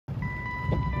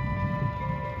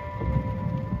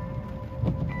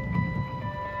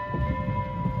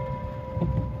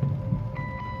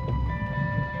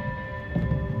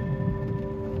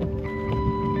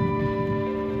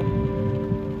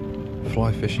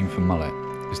Fly fishing for mullet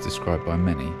is described by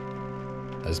many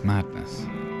as madness.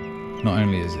 Not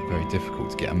only is it very difficult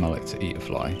to get a mullet to eat a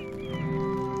fly,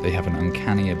 they have an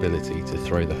uncanny ability to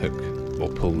throw the hook or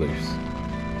pull loose.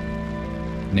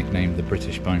 Nicknamed the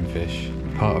British bonefish,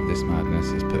 part of this madness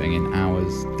is putting in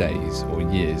hours, days or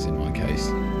years in my case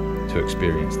to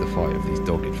experience the fight of these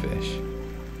dogged fish.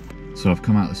 So I've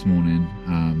come out this morning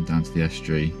down to the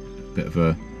estuary, a bit of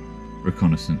a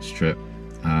reconnaissance trip.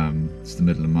 It's the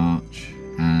middle of March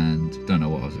and don't know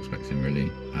what I was expecting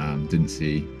really. Didn't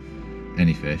see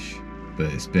any fish, but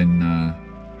it's been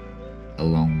a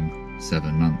long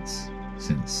 7 months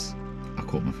since I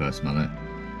caught my first mullet,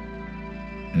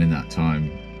 and in that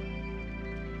time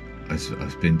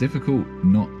it's been difficult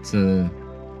not to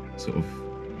sort of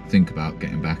think about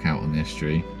getting back out on the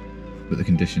estuary, but the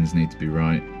conditions need to be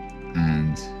right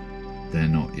and they're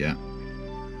not yet.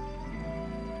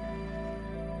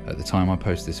 At the time I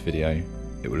post this video,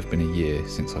 it would have been a year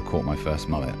since I caught my first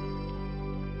mullet.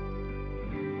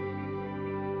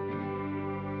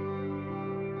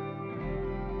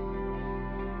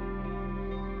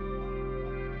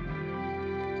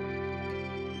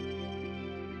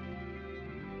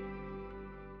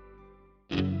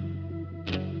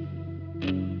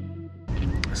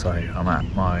 So I'm at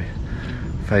my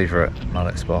favourite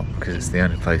mullet spot because it's the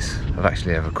only place I've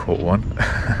actually ever caught one.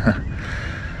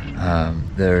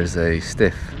 There is a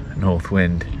stiff north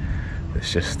wind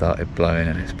that's just started blowing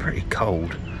and it's pretty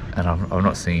cold, and I've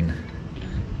not seen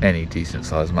any decent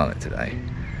sized mullet today,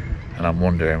 and I'm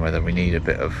wondering whether we need a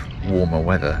bit of warmer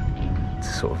weather to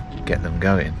sort of get them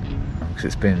going, because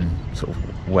it's been sort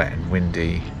of wet and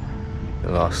windy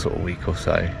the last sort of week or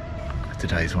so.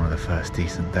 Today's one of the first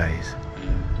decent days.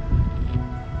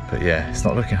 But yeah, it's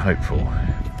not looking hopeful.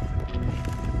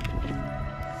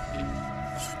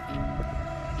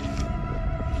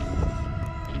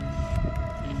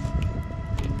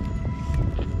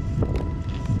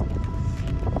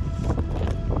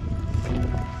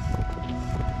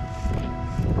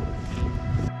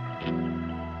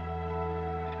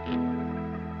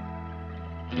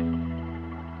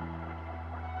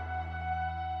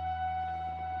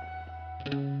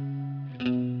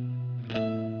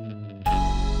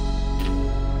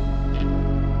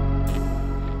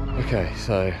 Okay,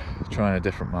 so trying a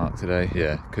different mark today.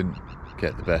 Yeah, couldn't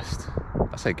get the best,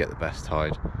 I say get the best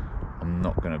tide. I'm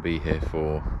not going to be here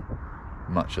for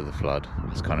much of the flood.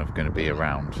 It's kind of going to be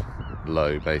around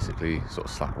low, basically, sort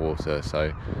of slack water,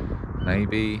 so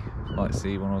maybe might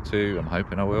see one or two. I'm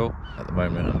hoping I will. At the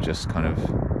moment I'm just kind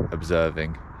of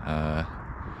observing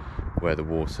where the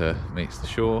water meets the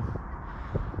shore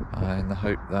in the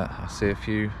hope that I see a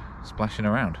few splashing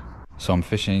around. So I'm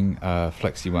fishing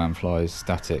flexi worm flies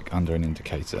static under an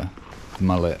indicator. The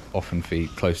mullet often feed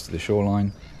close to the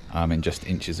shoreline in just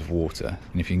inches of water,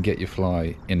 and if you can get your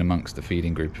fly in amongst the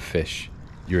feeding group of fish,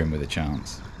 you're in with a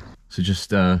chance. So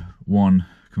just one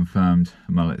confirmed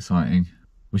mullet sighting,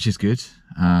 which is good.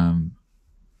 I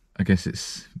guess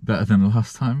it's better than the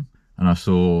last time, and I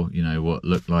saw, you know, what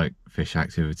looked like fish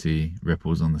activity,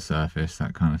 ripples on the surface,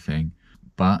 that kind of thing,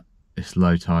 but it's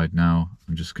low tide now.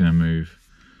 I'm just going to move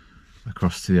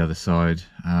across to the other side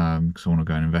because I want to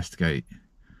go and investigate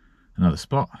another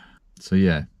spot. So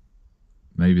yeah,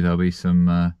 maybe there'll be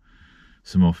some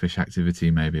more fish activity,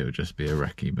 maybe it'll just be a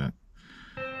recce, but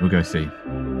we'll go see.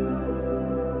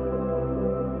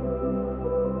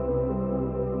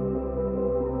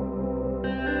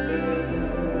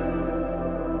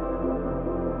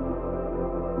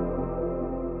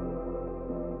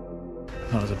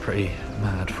 That was a pretty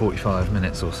mad 45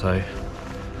 minutes or so.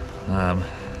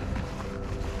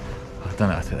 I don't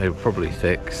know, I think they were probably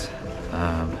thicks,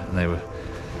 and they were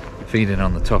feeding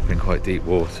on the top in quite deep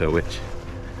water, which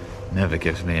never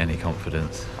gives me any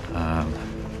confidence.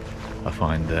 I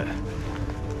find that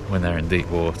when they're in deep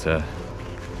water,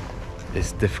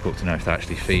 it's difficult to know if they're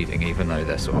actually feeding, even though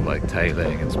they're sort of like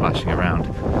tailing and splashing around.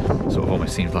 Sort of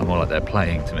almost seems like more like they're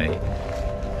playing to me.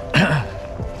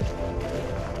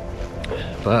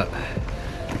 But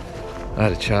I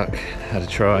had a chuck, had a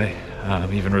try,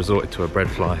 even resorted to a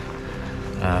bread fly.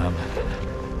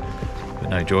 But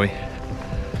no joy.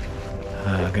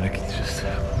 I'm going to just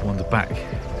wander back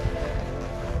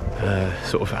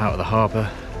sort of out of the harbour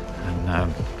and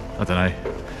I don't know,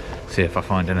 see if I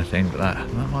find anything, but that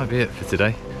might be it for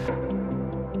today.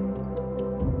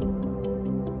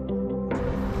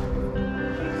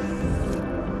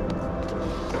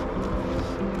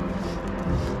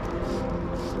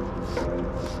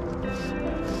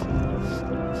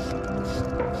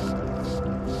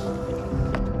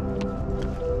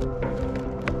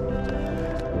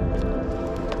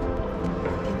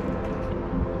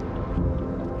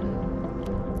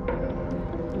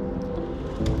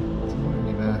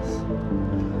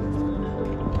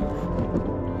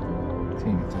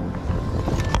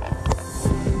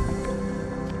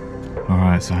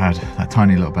 Right, so I had that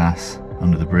tiny little bass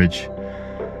under the bridge,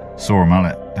 saw a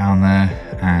mullet down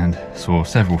there, and saw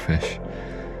several fish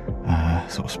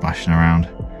sort of splashing around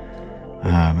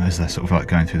as they're sort of like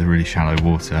going through the really shallow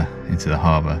water into the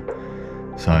harbour.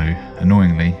 So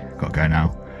annoyingly, got to go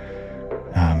now,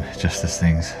 just as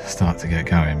things start to get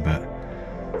going, but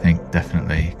I think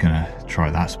definitely gonna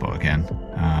try that spot again.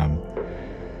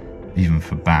 Even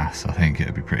for bass, I think it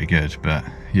would be pretty good, but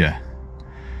yeah,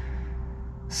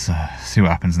 so see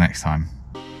what happens next time.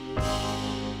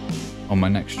 On my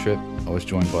next trip, I was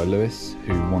joined by Lewis,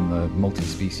 who won the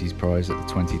multi-species prize at the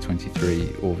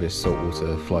 2023 Orvis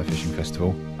Saltwater Fly Fishing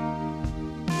Festival.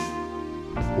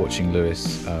 Watching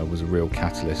Lewis was a real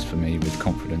catalyst for me, with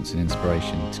confidence and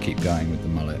inspiration to keep going with the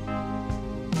mullet.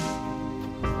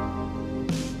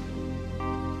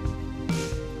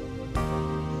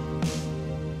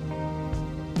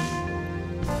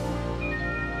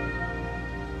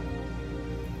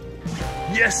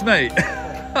 Yes, mate!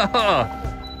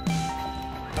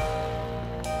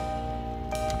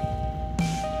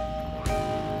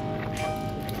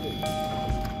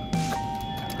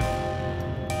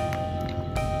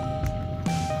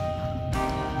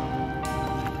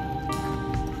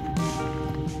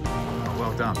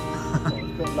 Well done.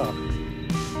 Good luck.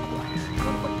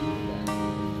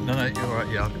 No, you're alright,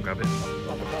 yeah, I can grab it.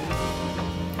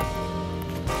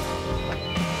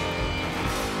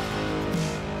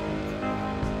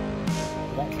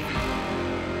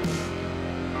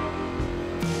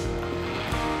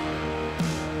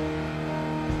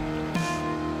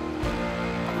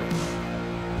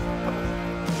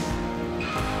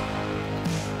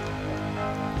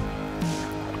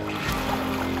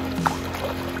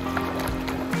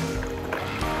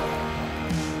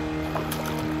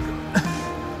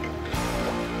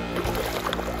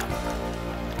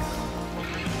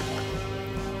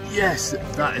 Yes,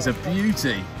 that is a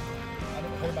beauty. And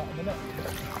it came out in the net.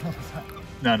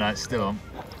 No, it's still on.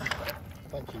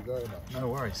 Thank you very much. No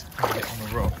worries. If I get on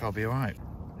the rock, I'll be alright.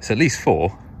 It's at least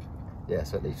 4. Yeah,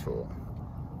 so at least 4.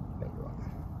 Maybe right.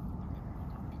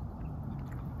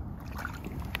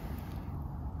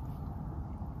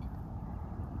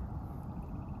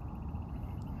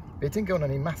 It didn't go on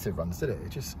any massive runs, did it? It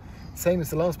just, same as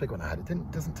the last big one I had,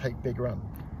 it doesn't take big runs.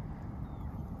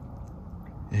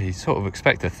 You sort of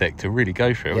expect a thick to really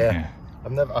go through, Yeah, I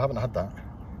haven't had that.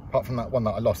 Apart from that one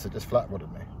that I lost, it just flat-wooded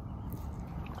me.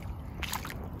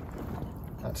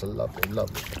 That's a lovely,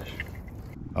 lovely fish.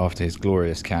 After his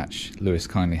glorious catch, Lewis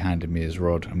kindly handed me his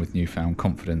rod, and with newfound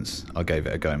confidence, I gave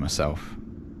it a go myself.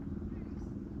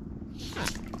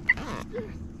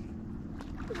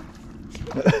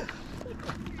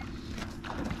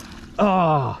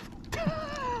 Ah!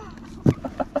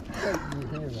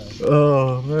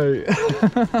 Oh, mate.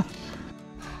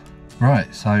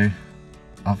 Right, so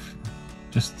I've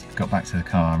just got back to the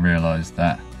car and realised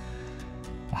that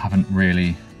I haven't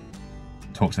really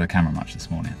talked to the camera much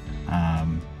this morning.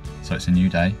 So it's a new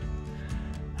day.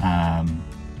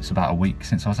 It's about a week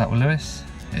since I was out with Lewis.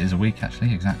 It is a week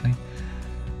actually, exactly.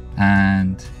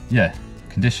 And yeah,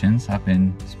 conditions have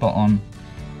been spot on,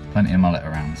 plenty of mullet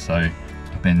around. So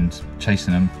I've been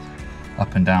chasing them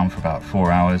up and down for about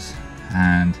 4 hours,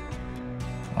 and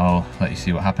I'll let you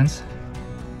see what happens.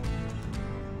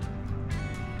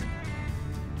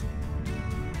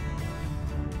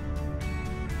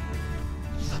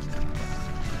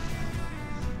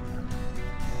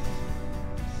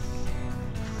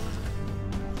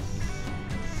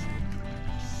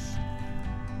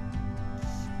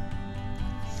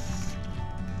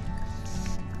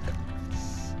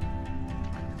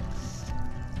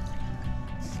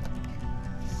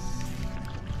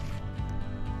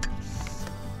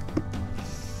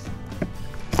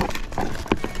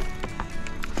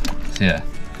 So yeah,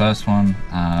 first one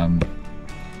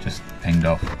just pinged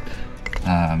off,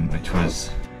 which was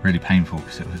really painful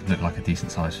because it looked like a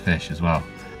decent sized fish as well.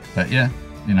 But yeah,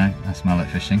 you know, that's mullet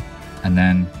fishing. And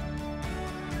then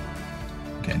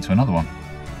get into another one.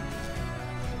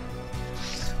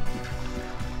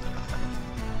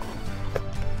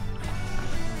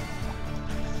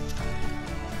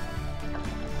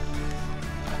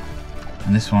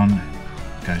 And this one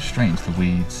goes straight into the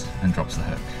weeds and drops the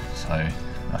hook. So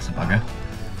that's a bugger.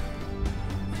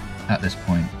 At this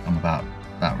point, I'm about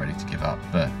ready to give up,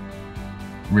 but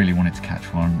really wanted to catch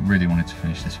one, really wanted to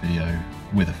finish this video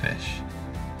with a fish.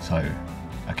 So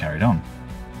I carried on,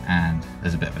 and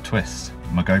there's a bit of a twist.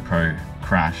 My GoPro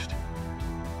crashed,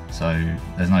 so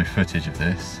there's no footage of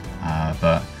this,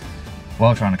 but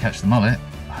while trying to catch the mullet,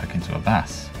 I hook into a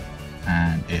bass,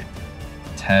 and it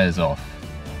tears off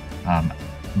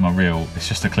my reel. It's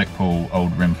just a click pull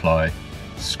old rim fly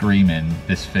screaming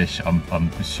this fish. I'm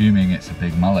assuming it's a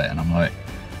big mullet, and I'm like,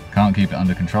 can't keep it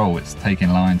under control. It's taking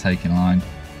line,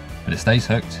 but it stays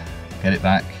hooked, get it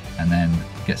back, and then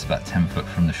gets about 10 foot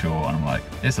from the shore, and I'm like,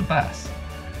 it's a bass.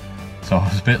 So I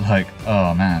was a bit like,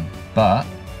 oh man, but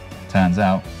turns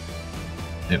out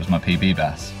it was my PB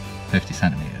bass, 50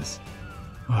 centimeters.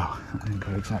 Well, that didn't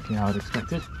go exactly how I'd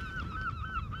expected.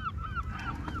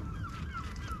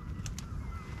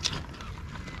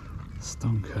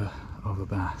 Stonker of a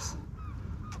bass.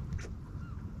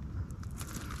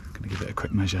 Gonna give it a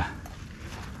quick measure.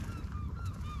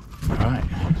 Alright,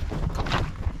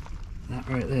 that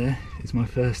right there is my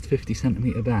first 50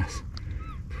 centimeter bass,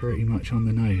 pretty much on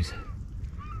the nose.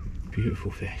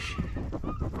 Beautiful fish.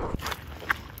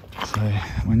 So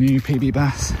my new PB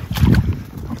bass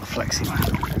on the flexi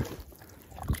mat.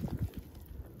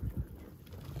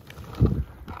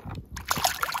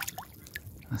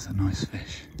 That's a nice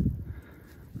fish.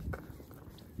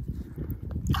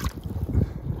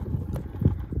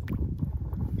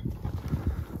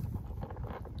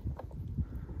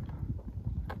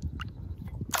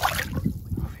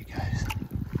 Off he goes.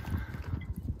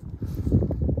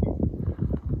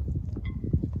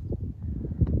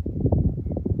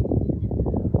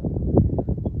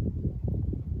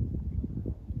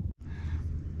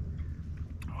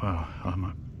 Wow,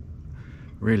 I'm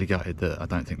really gutted that I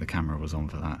don't think the camera was on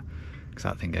for that, because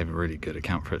that thing gave a really good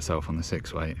account for itself on the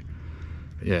 6 weight.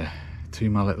 But yeah, 2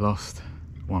 mullet lost,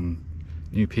 1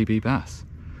 new PB bass.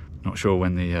 Not sure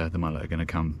when the mullet are going to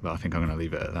come, but I think I'm going to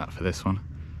leave it at that for this one.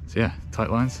 So yeah,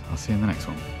 tight lines, I'll see you in the next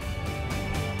one.